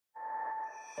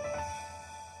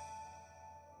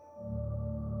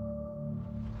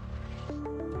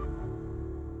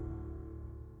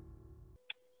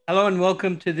Hello and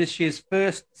welcome to this year's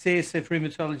first CSF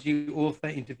Rheumatology Author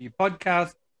Interview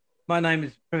podcast. My name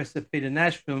is Professor Peter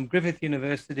Nash from Griffith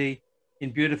University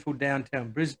in beautiful downtown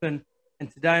Brisbane. And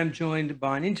today I'm joined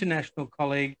by an international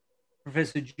colleague,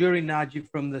 Professor György Nagy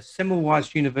from the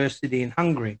Semmelweis University in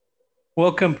Hungary.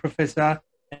 Welcome, Professor,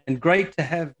 and great to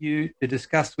have you to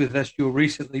discuss with us your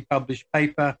recently published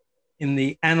paper in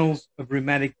the Annals of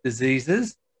Rheumatic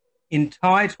Diseases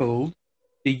entitled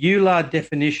The EULAR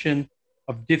Definition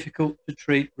of Difficult to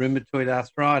Treat Rheumatoid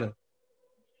Arthritis.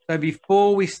 So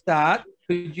before we start,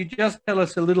 could you just tell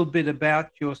us a little bit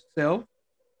about yourself,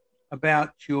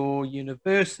 about your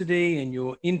university and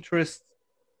your interests,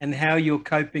 and how you're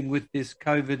coping with this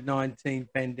COVID-19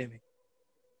 pandemic?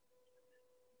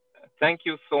 Thank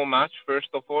you so much. First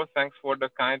of all, thanks for the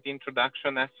kind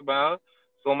introduction as well.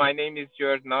 So my name is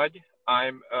György Nagy.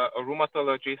 I'm a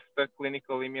rheumatologist, a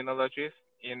clinical immunologist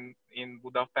in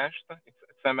Budapest. It's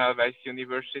Semmelweis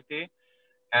University.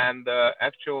 And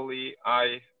actually,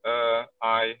 I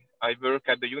work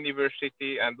at the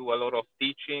university and do a lot of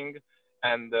teaching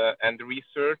and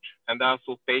research and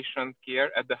also patient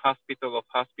care at the Hospital of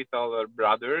Hospitaller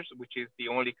Brothers, which is the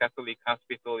only Catholic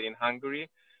hospital in Hungary.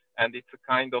 And it's a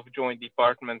kind of joint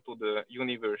department to the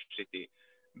university.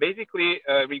 Basically,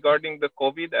 regarding the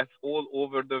COVID, as all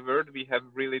over the world, we have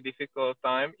really difficult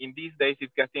time. In these days,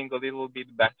 it's getting a little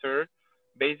bit better.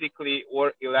 Basically,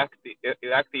 or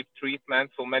elective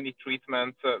treatments, so many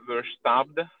treatments were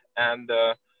stopped. And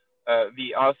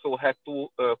we also had two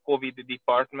COVID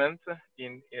departments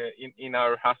in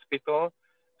our hospital.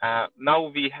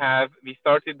 Now we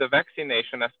started the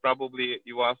vaccination, as probably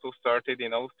you also started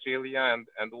in Australia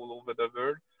and all over the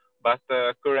world. But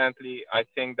currently, I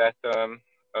think that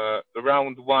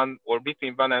around 1 or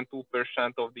between 1 and 2%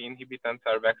 of the inhabitants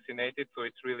are vaccinated. So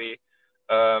it's really,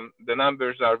 the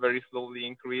numbers are very slowly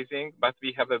increasing, but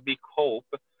we have a big hope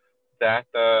that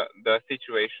the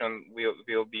situation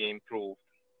will be improved.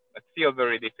 It's still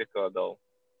very difficult though.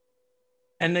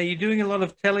 And are you doing a lot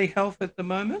of telehealth at the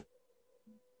moment?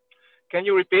 Can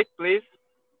you repeat, please?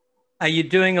 Are you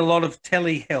doing a lot of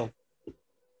telehealth?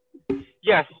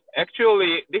 Yes,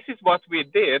 actually, this is what we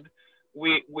did.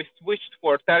 We switched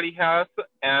for telehealth,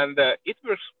 and it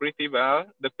works pretty well.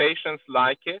 The patients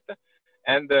like it,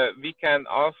 and we can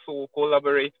also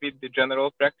collaborate with the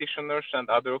general practitioners and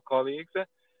other colleagues.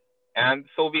 And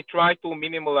so we try to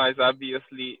minimize,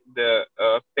 obviously, the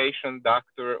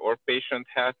patient-doctor or patient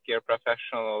healthcare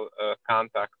professional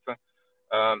contacts.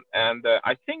 And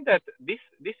I think that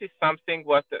this is something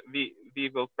what we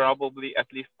will probably at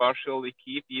least partially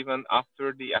keep even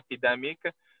after the epidemic.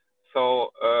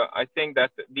 So I think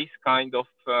that this kind of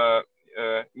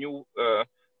new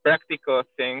practical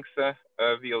things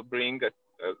will bring a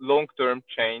long-term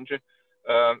change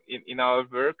in our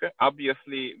work.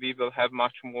 Obviously, we will have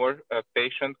much more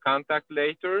patient contact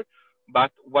later,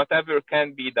 but whatever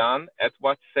can be done at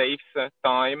what saves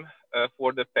time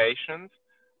for the patients,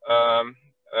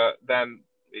 then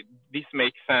this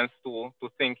makes sense to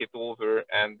think it over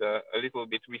and a little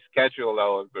bit reschedule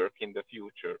our work in the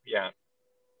future. Yeah.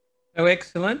 Oh,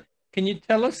 excellent. Can you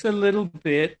tell us a little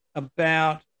bit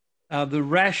about the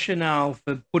rationale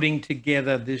for putting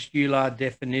together this EULAR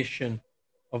definition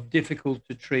of difficult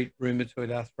to treat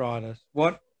rheumatoid arthritis?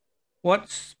 What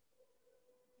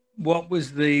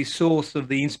was the source of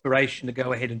the inspiration to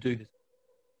go ahead and do this?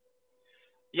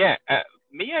 Yeah.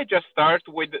 May I just start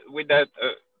with that?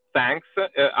 Thanks.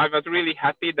 I was really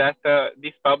happy that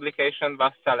this publication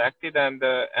was selected and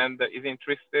is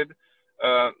interested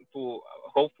to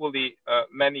hopefully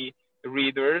many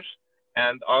readers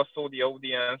and also the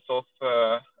audience of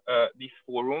this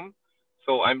forum.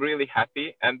 So I'm really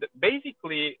happy. And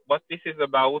basically, what this is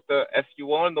about, as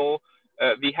you all know,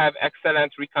 we have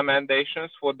excellent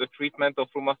recommendations for the treatment of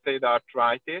rheumatoid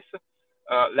arthritis.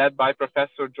 Led by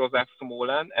Professor Joseph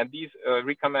Smolan, and these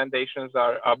recommendations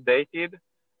are updated.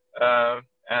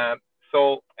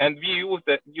 And we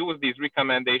use these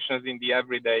recommendations in the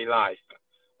everyday life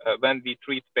when we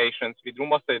treat patients with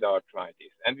rheumatoid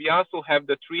arthritis. And we also have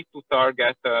the treat to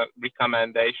target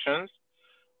recommendations.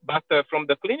 But from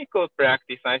the clinical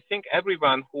practice, I think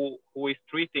everyone who is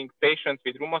treating patients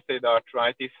with rheumatoid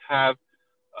arthritis have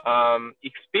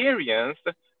experienced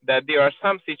that there are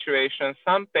some situations,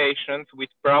 some patients with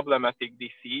problematic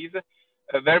disease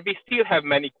where we still have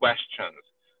many questions.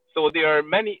 So there are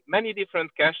many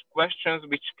different questions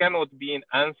which cannot be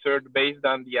answered based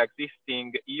on the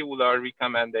existing EULAR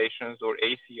recommendations or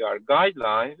ACR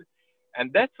guidelines.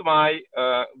 And that's why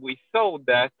we thought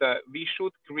that we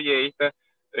should create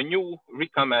a new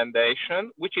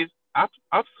recommendation, which is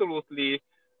absolutely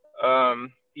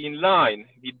in line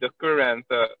with the current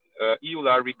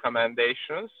EULAR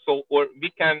recommendations. So, or we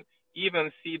can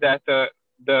even see that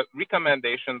the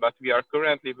recommendation that we are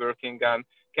currently working on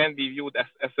can be viewed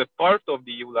as a part of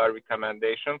the EULAR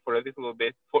recommendation for a little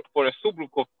bit, for a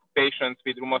subgroup of patients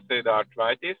with rheumatoid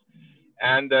arthritis.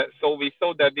 And so we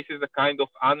saw that this is a kind of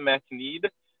unmet need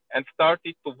and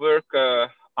started to work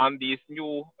on these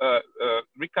new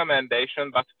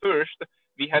recommendations. But first,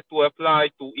 we had to apply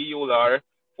to EULAR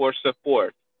for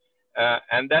support.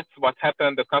 And that's what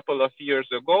happened a couple of years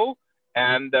ago.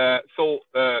 And so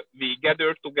we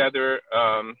gathered together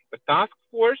a task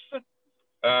force.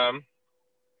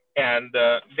 And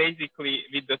basically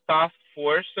with the task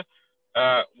force,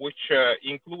 which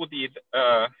included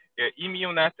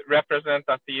Immunet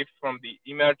representatives from the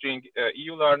emerging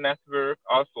EULAR network,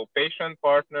 also patient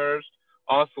partners,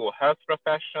 also health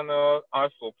professionals,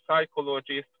 also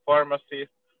psychologists,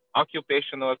 pharmacists,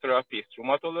 occupational therapists,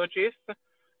 rheumatologists.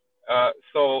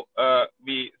 So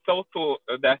we thought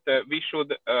that we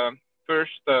should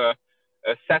first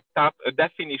set up a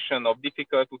definition of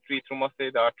difficult to treat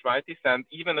rheumatoid arthritis and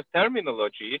even a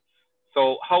terminology.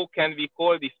 So how can we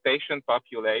call this patient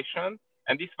population?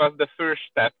 And this was the first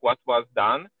step, what was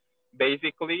done,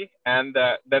 basically. And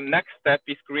the next step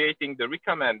is creating the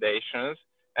recommendations.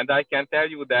 And I can tell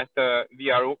you that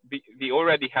we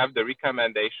already have the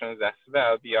recommendations as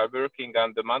well. We are working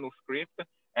on the manuscript,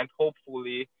 and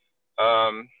hopefully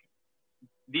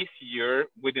this year,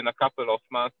 within a couple of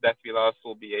months, that will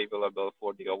also be available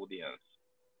for the audience.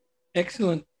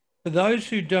 Excellent. For those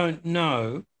who don't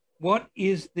know, what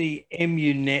is the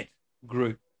Immunet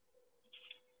group?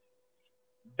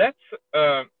 That's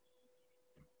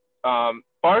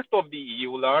part of the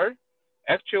EULAR,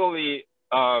 actually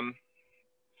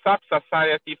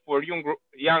Sub-Society for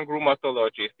Young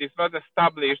Rheumatologists. This was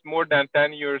established more than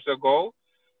 10 years ago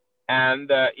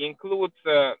and includes,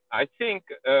 I think,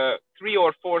 3,000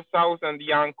 or 4,000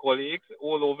 young colleagues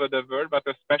all over the world, but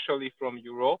especially from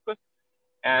Europe.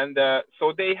 And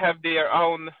so they have their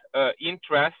own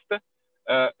interest,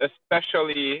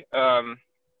 especially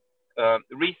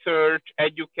research,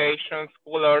 education,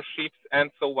 scholarships,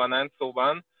 and so on and so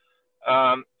on.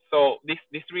 So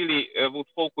this really would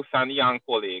focus on young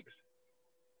colleagues.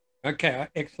 Okay,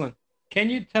 excellent. Can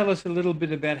you tell us a little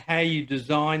bit about how you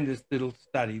designed this little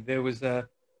study? There was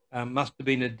must have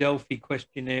been a Delphi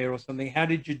questionnaire or something. How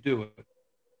did you do it?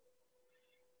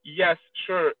 Yes,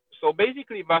 sure. So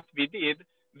basically what we did,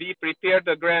 we prepared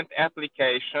a grant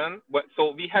application.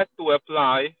 So we had to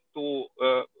apply to,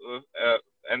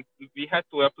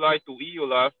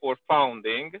 EULAR for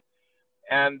funding.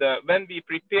 And when we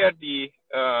prepared the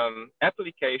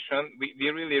application, we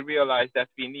really realized that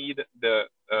we need the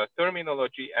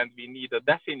terminology and we need a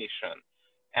definition.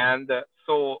 And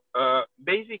so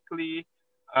basically,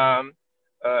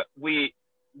 we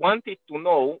wanted to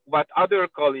know what other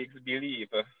colleagues believe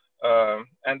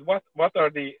and what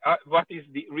is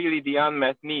really the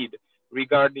unmet need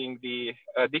regarding the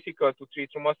difficult to treat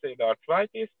rheumatoid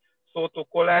arthritis. So to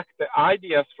collect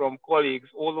ideas from colleagues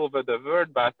all over the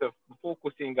world, but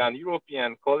focusing on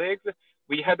European colleagues,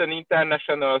 we had an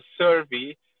international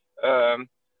survey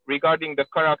regarding the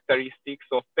characteristics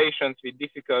of patients with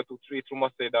difficult to treat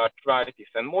rheumatoid arthritis.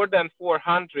 And more than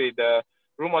 400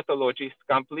 rheumatologists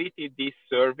completed this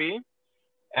survey.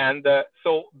 And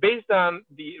so based on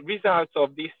the results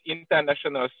of this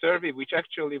international survey, which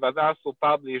actually was also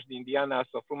published in the Annals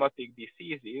of Rheumatic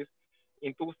Diseases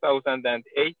in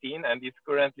 2018, and it's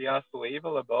currently also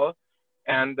available,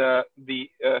 and the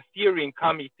steering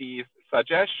committee's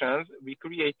suggestions, we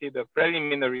created a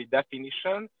preliminary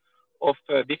definition of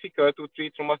difficult to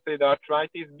treat rheumatoid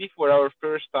arthritis before our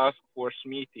first task force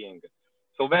meeting.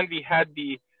 So when we had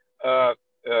the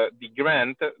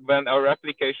grant, when our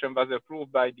application was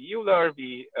approved by the EULAR,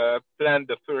 we planned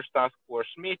the first task force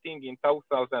meeting in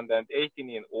 2018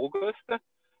 in August.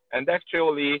 And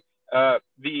actually,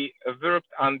 we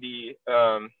worked on the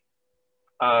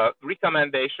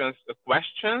recommendations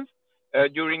questions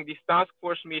during this task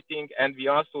force meeting, and we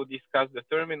also discussed the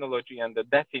terminology and the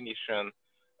definition.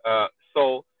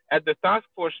 So at the task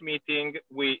force meeting,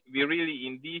 we really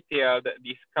in detail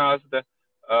discussed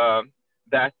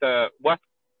that what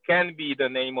can be the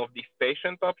name of this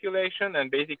patient population,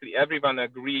 and basically everyone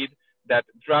agreed that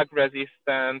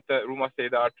drug-resistant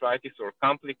rheumatoid arthritis or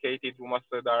complicated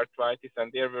rheumatoid arthritis,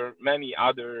 and there were many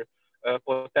other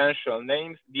potential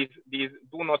names. These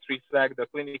do not reflect the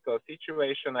clinical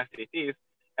situation as it is,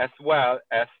 as well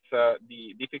as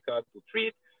the difficult to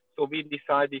treat. So we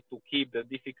decided to keep the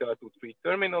difficult to treat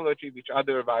terminology, which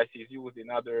otherwise is used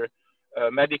in other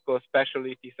medical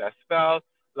specialties as well,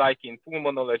 like in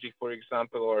pulmonology, for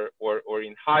example, or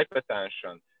in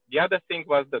hypertension. The other thing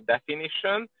was the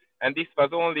definition, and this was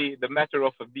only the matter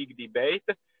of a big debate.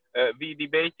 We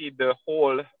debated the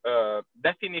whole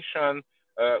definition,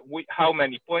 how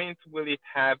many points will it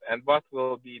have, and what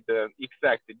will be the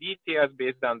exact details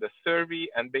based on the survey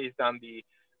and based on the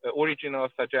original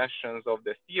suggestions of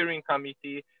the steering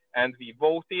committee, and we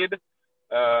voted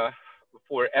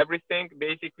for everything.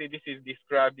 Basically, this is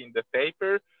described in the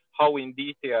paper, how in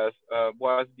details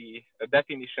was the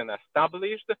definition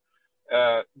established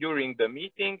during the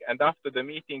meeting, and after the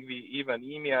meeting we even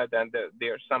emailed, and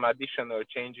there some additional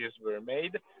changes were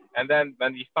made. And then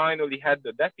when we finally had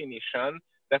the definition,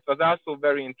 that was also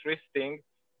very interesting,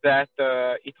 that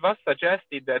it was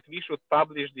suggested that we should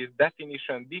publish this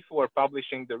definition before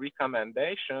publishing the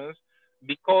recommendations,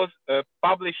 because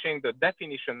publishing the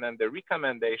definition and the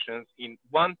recommendations in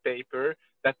one paper,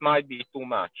 that might be too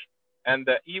much. And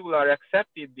the EULAR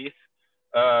accepted this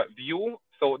view,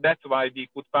 so that's why we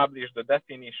could publish the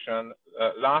definition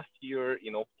last year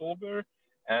in October,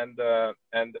 and the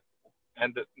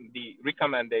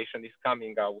recommendation is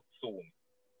coming out soon.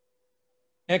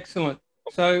 Excellent.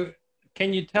 So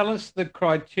can you tell us the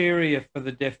criteria for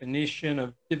the definition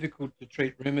of difficult to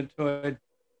treat rheumatoid?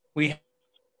 We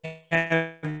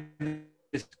have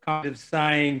this kind of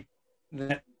saying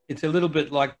that it's a little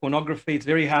bit like pornography. It's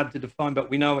very hard to define, but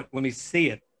we know it when we see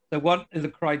it. So what are the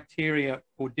criteria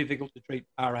for difficult to treat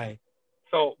RA?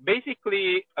 So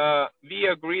basically, we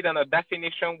agreed on a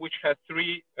definition which has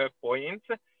 3 points.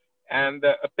 And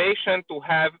a patient to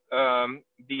have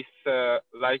this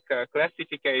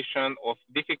classification of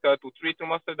difficult to treat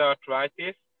rheumatoid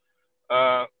arthritis,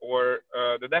 or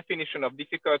the definition of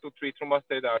difficult to treat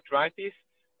rheumatoid arthritis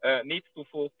needs to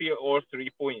fulfill all 3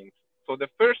 points. So the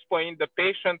first point, the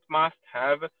patient must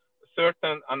have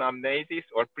certain anamnesis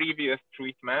or previous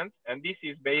treatment, and this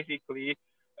is basically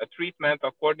a treatment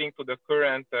according to the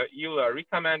current EULAR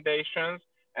recommendations,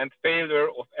 and failure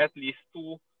of at least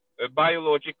 2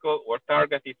 biological or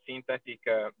targeted synthetic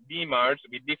DMARDs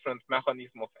with different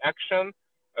mechanism of action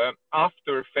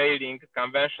after failing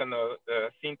conventional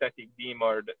synthetic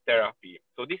DMARD therapy.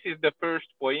 So this is the first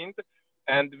point,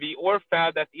 and we all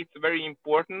felt that it's very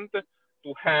important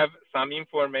to have some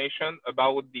information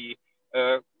about the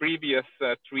previous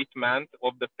treatment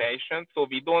of the patient, so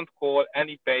we don't call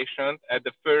any patient at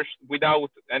the first without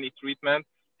any treatment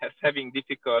as having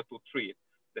difficult to treat.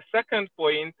 The second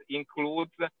point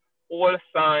includes all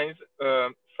signs,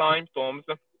 symptoms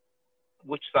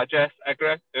which suggest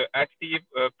active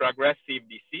progressive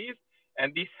disease,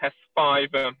 and this has 5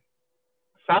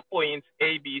 subpoints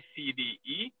A, B, C, D,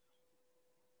 E.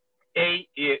 A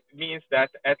means that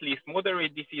at least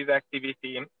moderate disease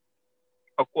activity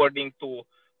according to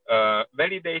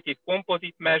validated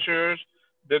composite measures.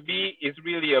 The B is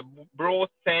really a broad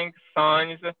thing,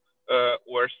 signs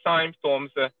or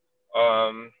symptoms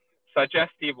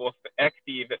suggestive of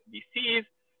active disease.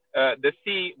 The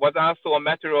C was also a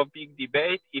matter of big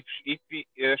debate if we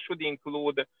should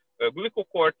include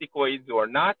glucocorticoids or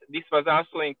not. This was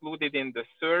also included in the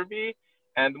survey,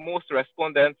 and most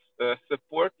respondents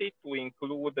supported to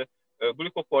include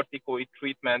glucocorticoid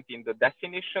treatment in the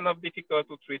definition of difficult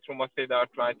to treat rheumatoid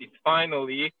arthritis.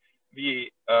 Finally,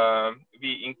 we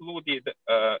included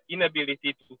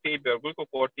inability to taper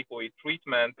glucocorticoid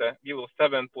treatment below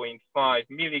 7.5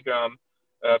 milligram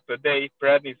per day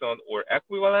prednisone or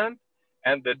equivalent.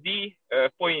 And the D,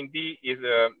 point D is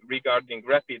regarding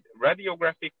rapid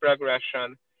radiographic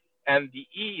progression. And the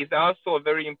E is also a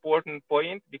very important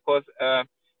point, because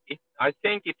I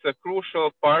think it's a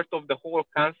crucial part of the whole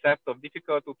concept of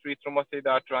difficult to treat rheumatoid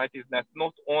arthritis, that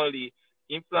not only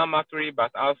inflammatory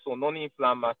but also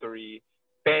non-inflammatory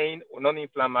pain or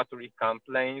non-inflammatory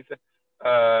complaints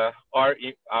are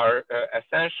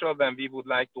essential when we would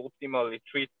like to optimally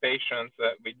treat patients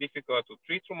with difficult to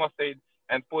treat rheumatoid.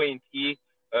 And point E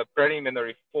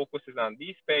preliminary focuses on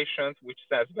these patients, which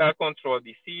says well-controlled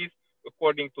disease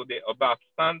according to the above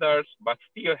standards, but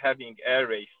still having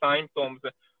RA symptoms,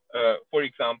 for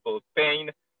example,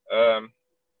 pain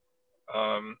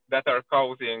that are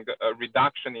causing a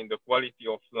reduction in the quality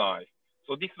of life.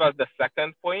 So this was the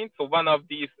second point. So one of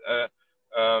these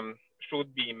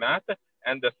should be met.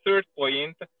 And the third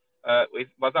point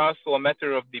was also a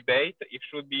matter of debate, if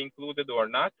should be included or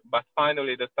not, but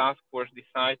finally the task force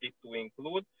decided to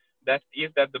include. That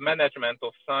is that the management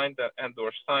of signs and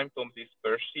or symptoms is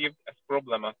perceived as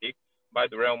problematic by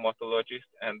the rheumatologist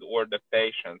and or the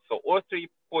patient. So all 3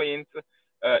 points,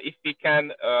 if we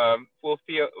can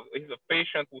fulfill, if the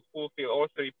patient would fulfill all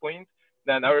 3 points,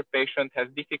 then our patient has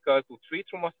difficult to treat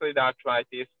rheumatoid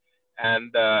arthritis.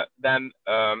 And then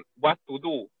what to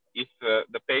do if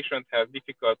the patient has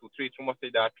difficult to treat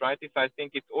rheumatoid arthritis, I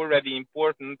think it's already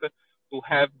important to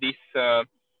have this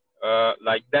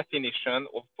like definition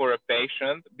for a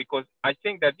patient, because I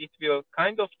think that it will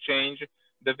kind of change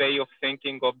the way of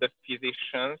thinking of the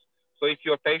physicians. So if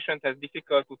your patient has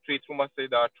difficult to treat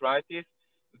rheumatoid arthritis,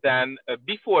 then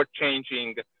before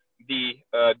changing the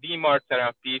DMARD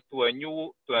therapy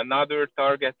to another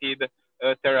targeted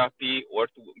therapy, or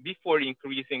before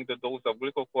increasing the dose of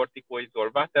glucocorticoids or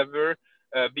whatever,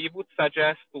 we would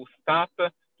suggest to stop,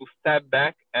 to step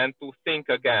back, and to think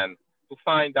again, to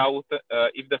find out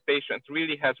if the patient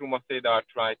really has rheumatoid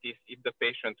arthritis, if the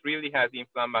patient really has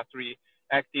inflammatory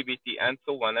activity, and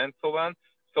so on and so on.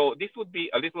 So this would be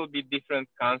a little bit different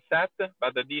concept,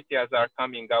 but the details are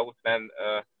coming out when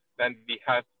we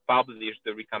have published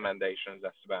the recommendations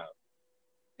as well.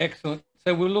 Excellent.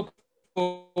 So we'll look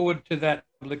forward to that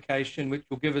publication, which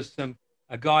will give us some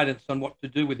guidance on what to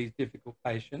do with these difficult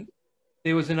patients.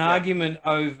 There was an argument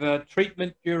over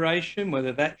treatment duration,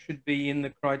 whether that should be in the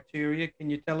criteria. Can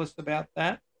you tell us about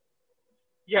that?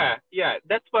 Yeah.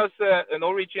 That was an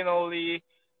originally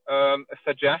a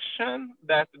suggestion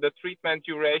that the treatment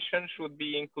duration should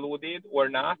be included or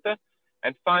not.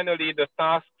 And finally, the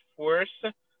task force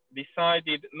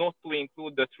decided not to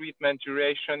include the treatment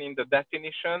duration in the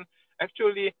definition.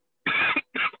 Actually,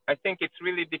 I think it's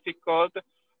really difficult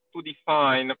to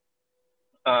define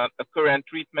a current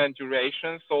treatment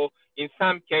duration. So in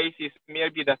some cases,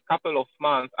 maybe that after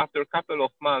a couple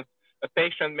of months, a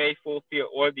patient may fulfill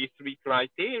all these three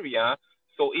criteria.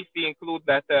 So if we include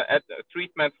that at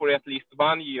treatment for at least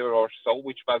 1 year or so,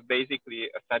 which was basically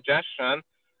a suggestion,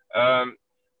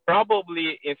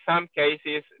 probably in some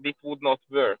cases this would not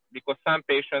work, because some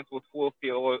patients would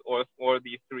fulfill all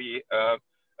these three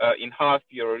in half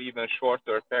year or even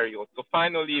shorter period. So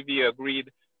finally, we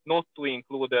agreed not to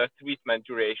include a treatment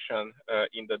duration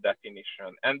in the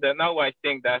definition. And now I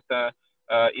think that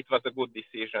it was a good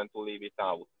decision to leave it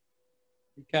out.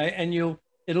 Okay, and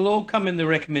it'll all come in the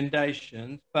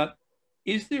recommendations, but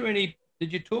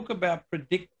did you talk about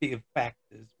predictive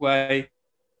factors, where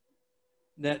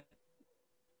that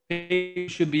people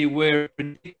should be aware of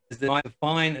predictors that might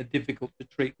define a difficult to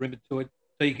treat rheumatoid,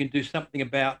 so you can do something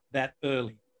about that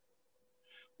early?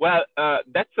 Well,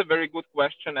 that's a very good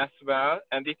question as well,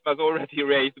 and it was already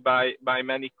raised by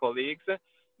many colleagues.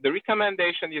 The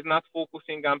recommendation is not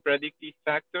focusing on predictive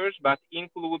factors, but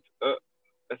includes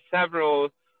several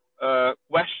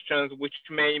questions which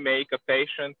may make a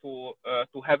patient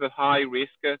to have a high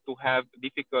risk to have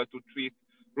difficult to treat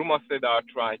rheumatoid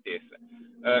arthritis.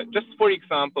 Just for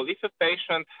example, if a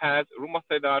patient has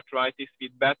rheumatoid arthritis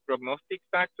with bad prognostic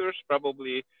factors,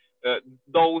 probably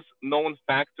those known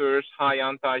factors, high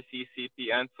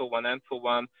anti-CCP and so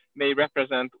on, may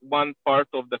represent one part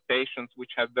of the patients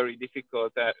which have very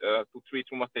difficult to treat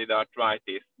rheumatoid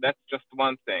arthritis. That's just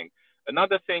one thing.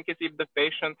 Another thing is if the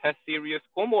patient has serious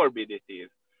comorbidities,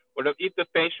 or if the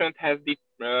patient has the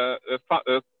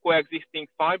coexisting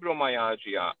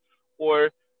fibromyalgia, or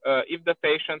if the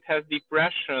patient has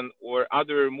depression or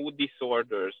other mood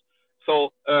disorders.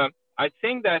 So I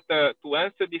think that to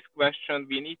answer this question,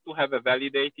 we need to have a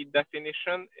validated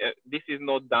definition. This is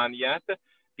not done yet.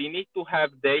 We need to have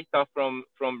data from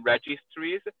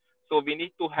registries. So we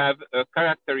need to have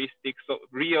characteristics of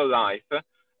real life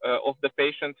of the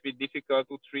patients with difficult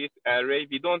to treat array.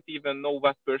 We don't even know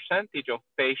what percentage of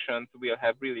patients will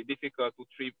have really difficult to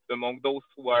treat among those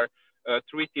who are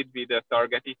treated with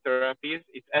targeted therapies.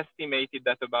 It's estimated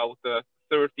that about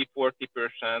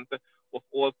 30–40% of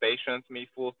all patients may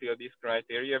fulfill this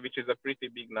criteria, which is a pretty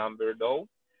big number though.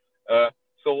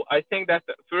 So I think that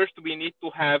first we need to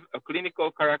have a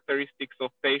clinical characteristics of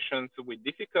patients with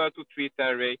difficult to treat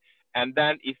array. And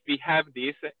then if we have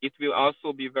this, it will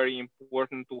also be very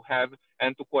important to have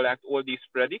and to collect all these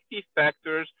predictive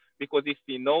factors, because if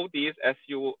we know this, as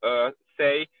you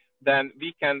say, then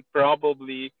we can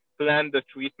probably plan the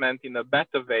treatment in a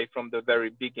better way from the very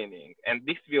beginning. And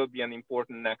this will be an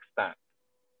important next step.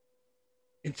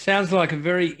 It sounds like a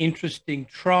very interesting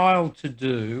trial to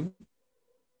do.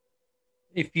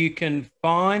 If you can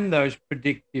find those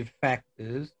predictive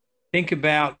factors, think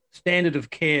about standard of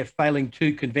care failing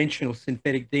 2 conventional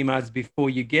synthetic DMARDs before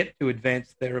you get to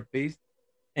advanced therapies,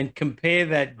 and compare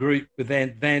that group with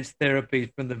advanced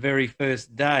therapies from the very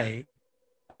first day,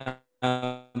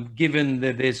 given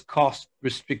that there's cost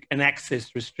and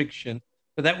access restriction.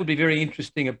 So that would be a very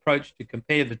interesting approach to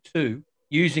compare the two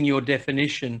using your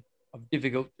definition of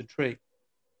difficult to treat.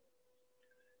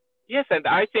 Yes, and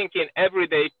I think in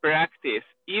everyday practice,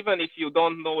 even if you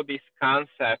don't know this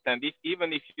concept, and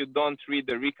even if you don't read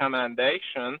the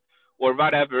recommendation or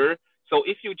whatever, So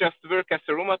if you just work as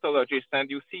a rheumatologist and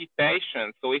you see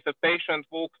patients, so if a patient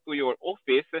walks to your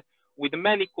office with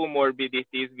many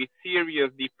comorbidities, with serious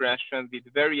depression, with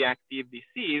very active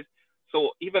disease,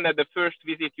 so even at the first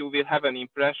visit, you will have an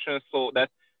impression so that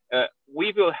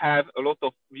we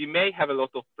may have a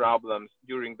lot of problems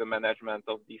during the management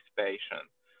of these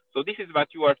patients. So this is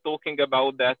what you are talking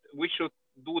about, that we should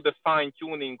do the fine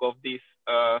tuning of this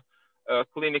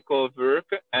clinical work,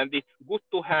 and it's good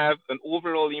to have an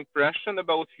overall impression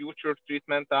about future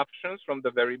treatment options from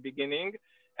the very beginning.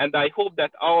 And I hope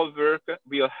that our work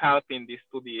will help in this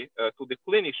to the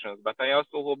clinicians, but I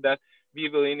also hope that we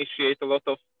will initiate a lot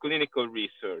of clinical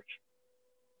research.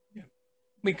 Yeah.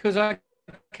 Because I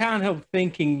can't help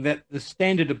thinking that the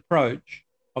standard approach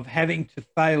of having to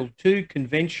fail 2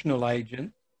 conventional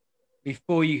agents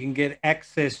before you can get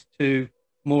access to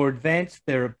more advanced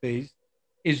therapies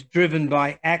is driven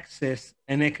by access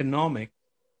and economics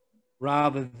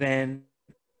rather than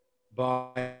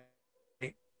by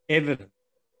evidence.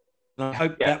 And I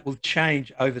hope that will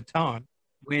change over time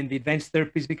when the advanced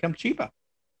therapies become cheaper.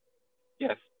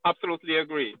 Yes, absolutely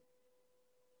agree.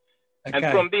 Okay.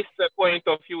 And from this point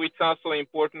of view, it's also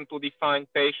important to define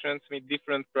patients with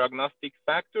different prognostic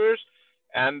factors.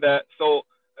 And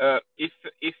if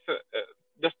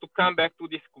just to come back to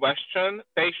this question,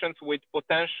 patients with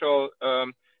potential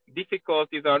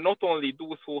difficulties are not only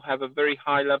those who have a very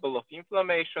high level of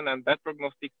inflammation and bad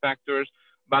prognostic factors,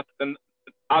 but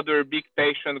other big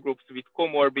patient groups with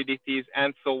comorbidities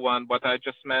and so on, what I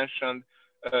just mentioned.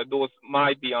 Those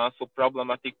might be also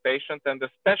problematic patients, and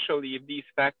especially if these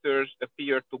factors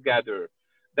appear together.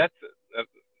 That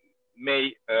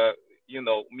may,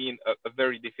 mean a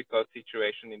very difficult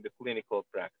situation in the clinical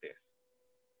practice.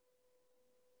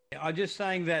 I'm just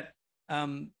saying that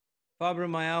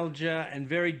fibromyalgia and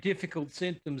very difficult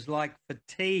symptoms like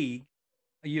fatigue,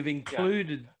 you've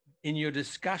included in your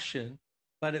discussion,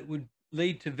 but it would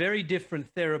lead to very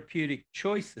different therapeutic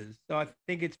choices. So I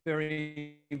think it's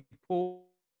very important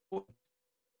to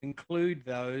include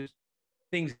those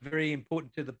things, very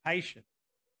important to the patient.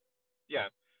 Yeah,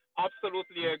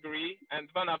 absolutely agree. And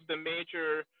one of the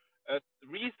major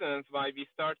reasons why we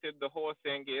started the whole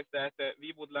thing is that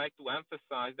we would like to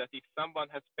emphasize that if someone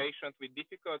has patients with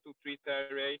difficult to treat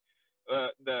RA,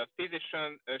 the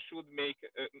physician should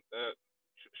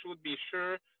be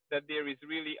sure that there is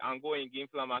really ongoing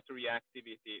inflammatory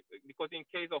activity. Because in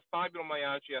case of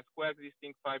fibromyalgia,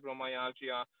 coexisting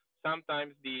fibromyalgia,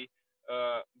 sometimes the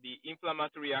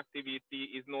inflammatory activity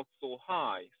is not so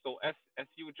high. So as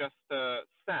you just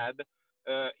said,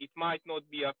 it might not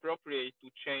be appropriate to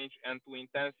change and to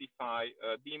intensify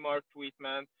DMARD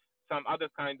treatment. Some other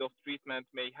kind of treatment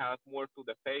may help more to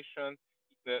the patient.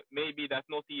 Maybe that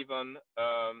not even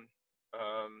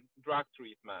drug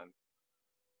treatment.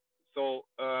 So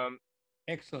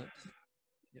excellent.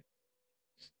 Yep.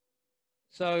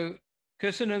 So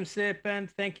köszönöm szépen.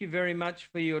 Thank you very much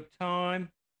for your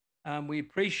time. We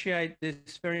appreciate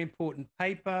this very important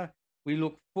paper. We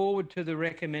look forward to the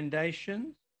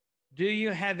recommendations. Do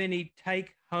you have any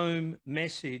take-home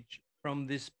message from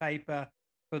this paper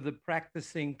for the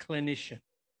practicing clinician?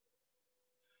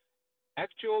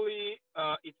 Actually,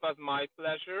 it was my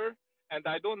pleasure. And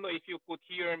I don't know if you could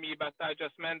hear me, but I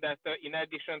just meant that in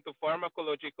addition to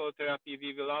pharmacological therapy,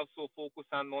 we will also focus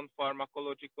on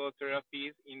non-pharmacological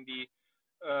therapies in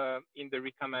the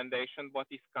recommendation, what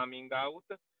is coming out.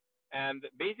 And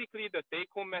basically, the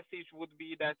take-home message would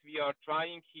be that we are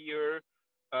trying here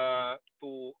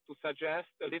to suggest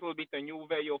a little bit a new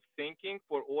way of thinking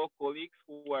for all colleagues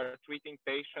who are treating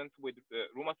patients with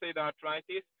rheumatoid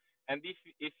arthritis. And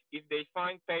if they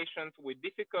find patients with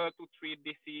difficult to treat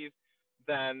disease,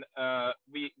 then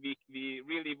we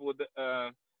really would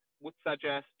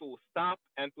suggest to stop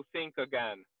and to think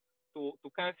again, to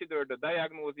consider the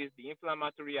diagnosis, the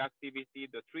inflammatory activity,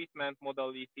 the treatment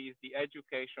modalities, the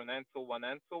education, and so on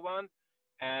and so on.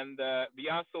 And we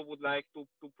also would like to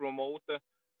promote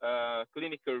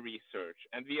clinical research.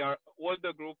 And all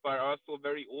the group are also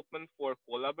very open for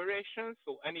collaboration.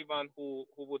 So anyone who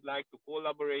would like to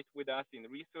collaborate with us in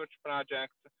research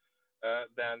projects,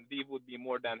 then we would be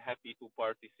more than happy to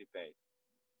participate.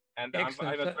 And I was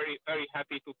very, very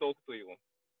happy to talk to you.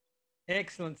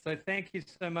 Excellent. So thank you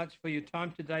so much for your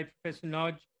time today, Professor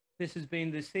Nagy. This has been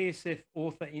the CSF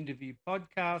Author Interview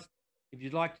Podcast. If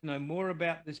you'd like to know more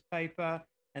about this paper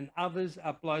and others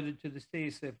uploaded to the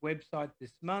CSF website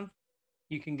this month,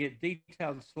 you can get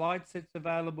detailed slide sets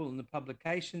available in the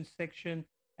publications section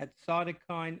at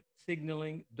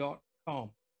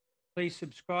cytokinesignaling.com. Please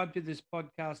subscribe to this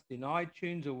podcast in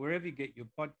iTunes or wherever you get your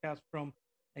podcast from,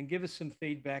 and give us some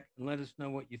feedback and let us know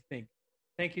what you think.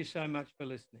 Thank you so much for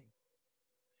listening.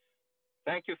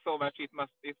 Thank you so much. It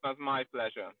was my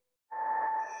pleasure.